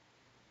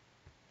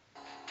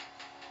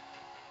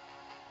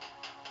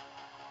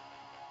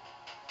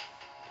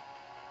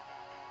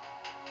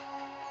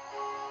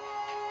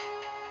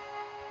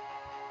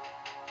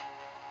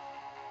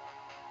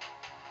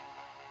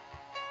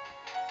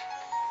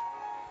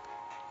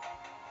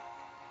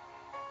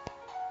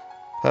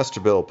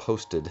Pastor Bill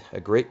posted a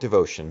great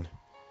devotion.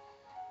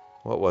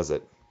 What was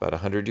it? About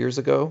 100 years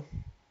ago?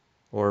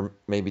 Or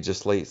maybe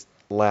just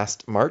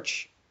last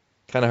March?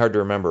 Kind of hard to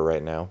remember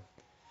right now.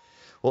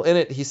 Well, in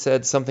it, he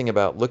said something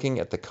about looking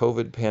at the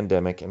COVID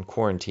pandemic and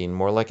quarantine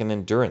more like an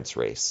endurance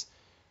race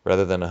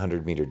rather than a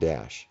 100-meter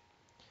dash.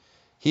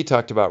 He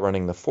talked about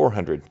running the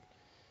 400,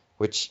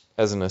 which,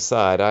 as an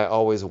aside, I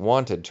always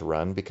wanted to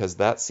run because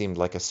that seemed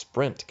like a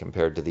sprint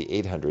compared to the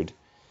 800.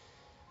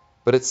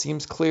 But it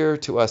seems clear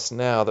to us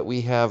now that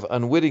we have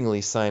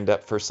unwittingly signed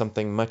up for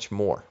something much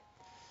more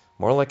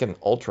like an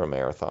ultra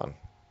marathon.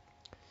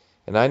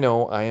 And I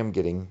know I am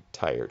getting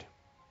tired.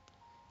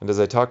 And as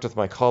I talked with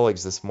my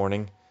colleagues this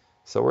morning,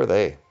 so were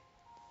they.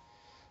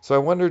 So I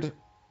wondered,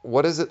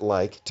 what is it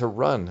like to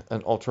run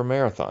an ultra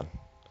marathon?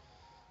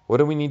 What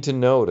do we need to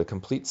know to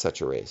complete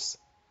such a race?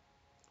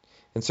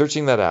 In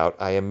searching that out,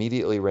 I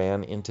immediately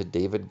ran into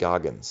David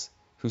Goggins,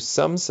 who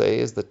some say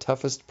is the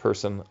toughest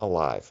person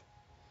alive.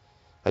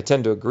 I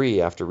tend to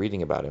agree after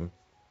reading about him.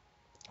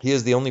 He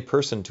is the only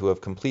person to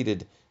have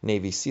completed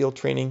Navy SEAL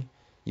training,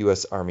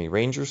 U.S. Army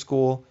Ranger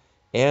School,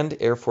 and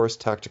Air Force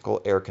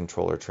Tactical Air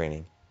Controller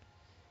training.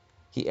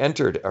 He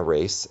entered a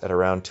race at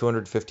around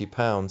 250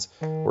 pounds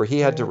where he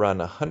had to run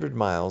 100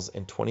 miles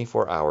in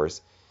 24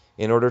 hours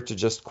in order to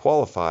just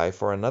qualify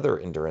for another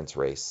endurance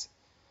race.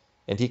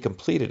 And he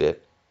completed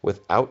it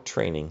without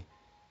training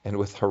and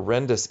with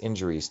horrendous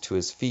injuries to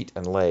his feet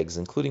and legs,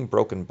 including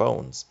broken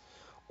bones,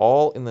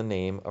 all in the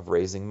name of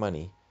raising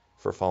money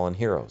for fallen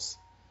heroes.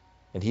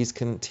 And he's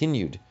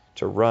continued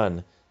to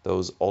run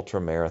those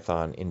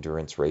ultra-marathon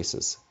endurance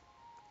races.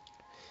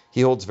 He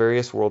holds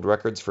various world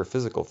records for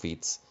physical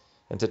feats,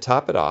 and to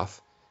top it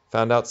off,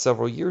 found out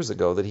several years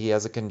ago that he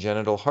has a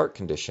congenital heart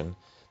condition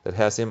that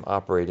has him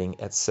operating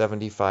at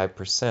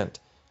 75%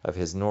 of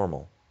his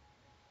normal.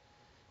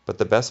 But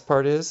the best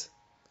part is,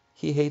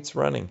 he hates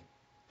running.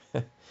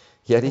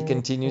 Yet he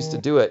continues to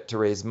do it to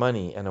raise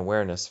money and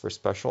awareness for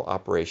Special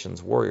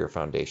Operations Warrior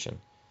Foundation.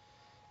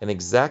 And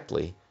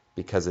exactly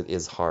because it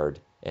is hard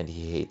and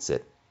he hates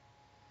it.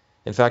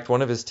 In fact,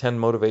 one of his 10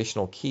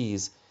 motivational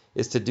keys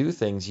is to do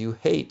things you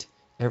hate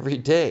every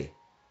day.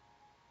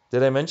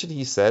 Did I mention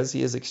he says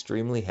he is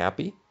extremely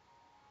happy?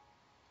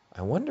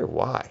 I wonder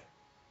why.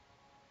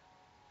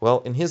 Well,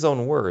 in his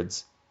own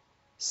words,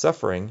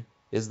 suffering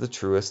is the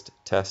truest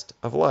test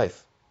of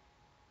life.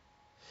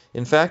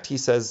 In fact, he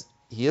says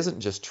he isn't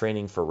just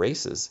training for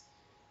races,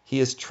 he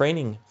is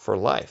training for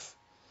life,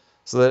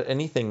 so that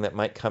anything that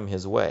might come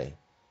his way,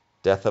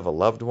 death of a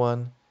loved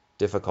one,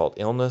 difficult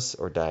illness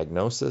or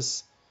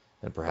diagnosis,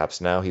 and perhaps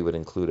now he would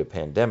include a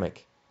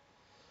pandemic,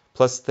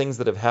 plus things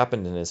that have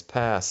happened in his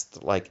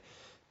past, like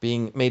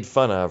being made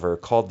fun of or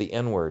called the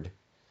N-word,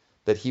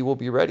 that he will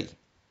be ready,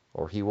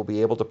 or he will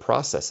be able to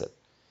process it,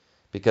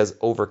 because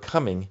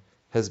overcoming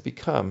has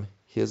become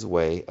his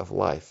way of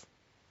life.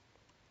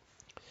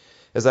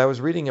 As I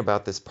was reading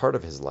about this part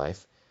of his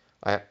life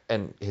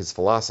and his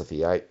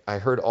philosophy, I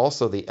heard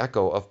also the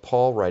echo of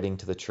Paul writing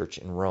to the church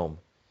in Rome.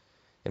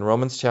 In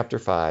Romans chapter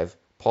 5,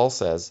 Paul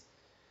says,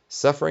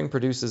 "Suffering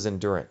produces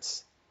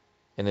endurance,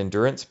 and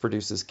endurance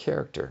produces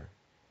character,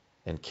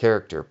 and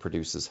character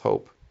produces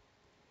hope.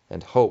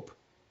 And hope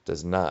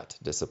does not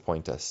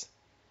disappoint us,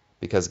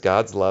 because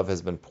God's love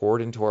has been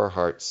poured into our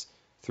hearts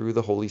through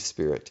the Holy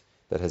Spirit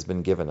that has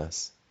been given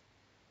us."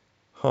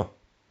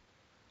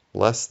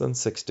 Less than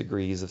 6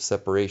 degrees of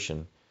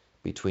separation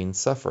between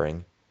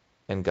suffering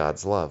and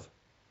God's love.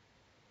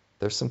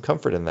 There's some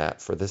comfort in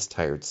that for this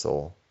tired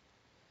soul.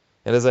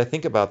 And as I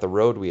think about the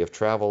road we have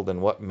traveled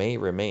and what may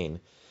remain,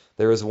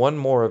 there is one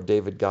more of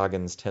David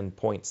Goggins' 10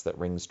 points that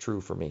rings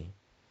true for me.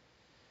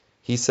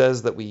 He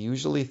says that we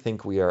usually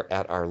think we are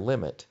at our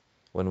limit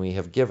when we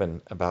have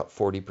given about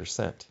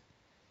 40%.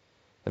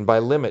 And by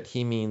limit,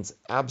 he means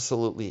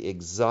absolutely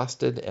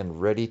exhausted and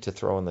ready to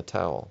throw in the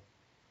towel.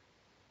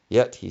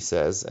 Yet, he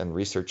says, and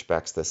research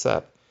backs this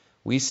up,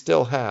 we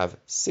still have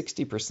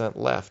 60%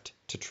 left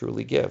to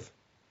truly give.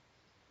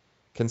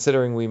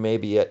 Considering we may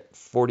be at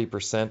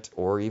 40%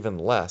 or even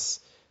less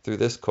through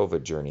this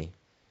COVID journey,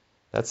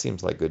 that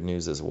seems like good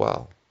news as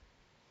well.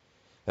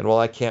 And while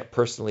I can't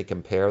personally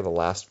compare the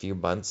last few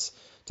months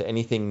to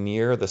anything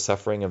near the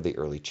suffering of the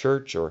early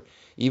church or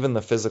even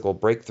the physical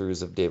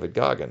breakthroughs of David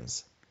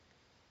Goggins,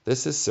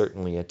 this is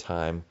certainly a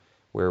time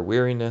where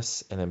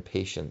weariness and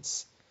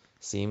impatience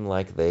seem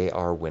like they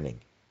are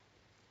winning.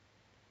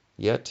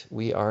 Yet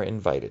we are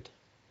invited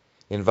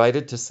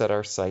to set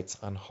our sights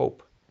on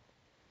hope,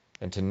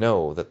 and to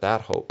know that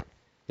that hope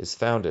is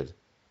founded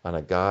on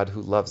a God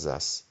who loves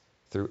us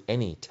through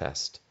any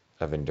test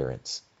of endurance.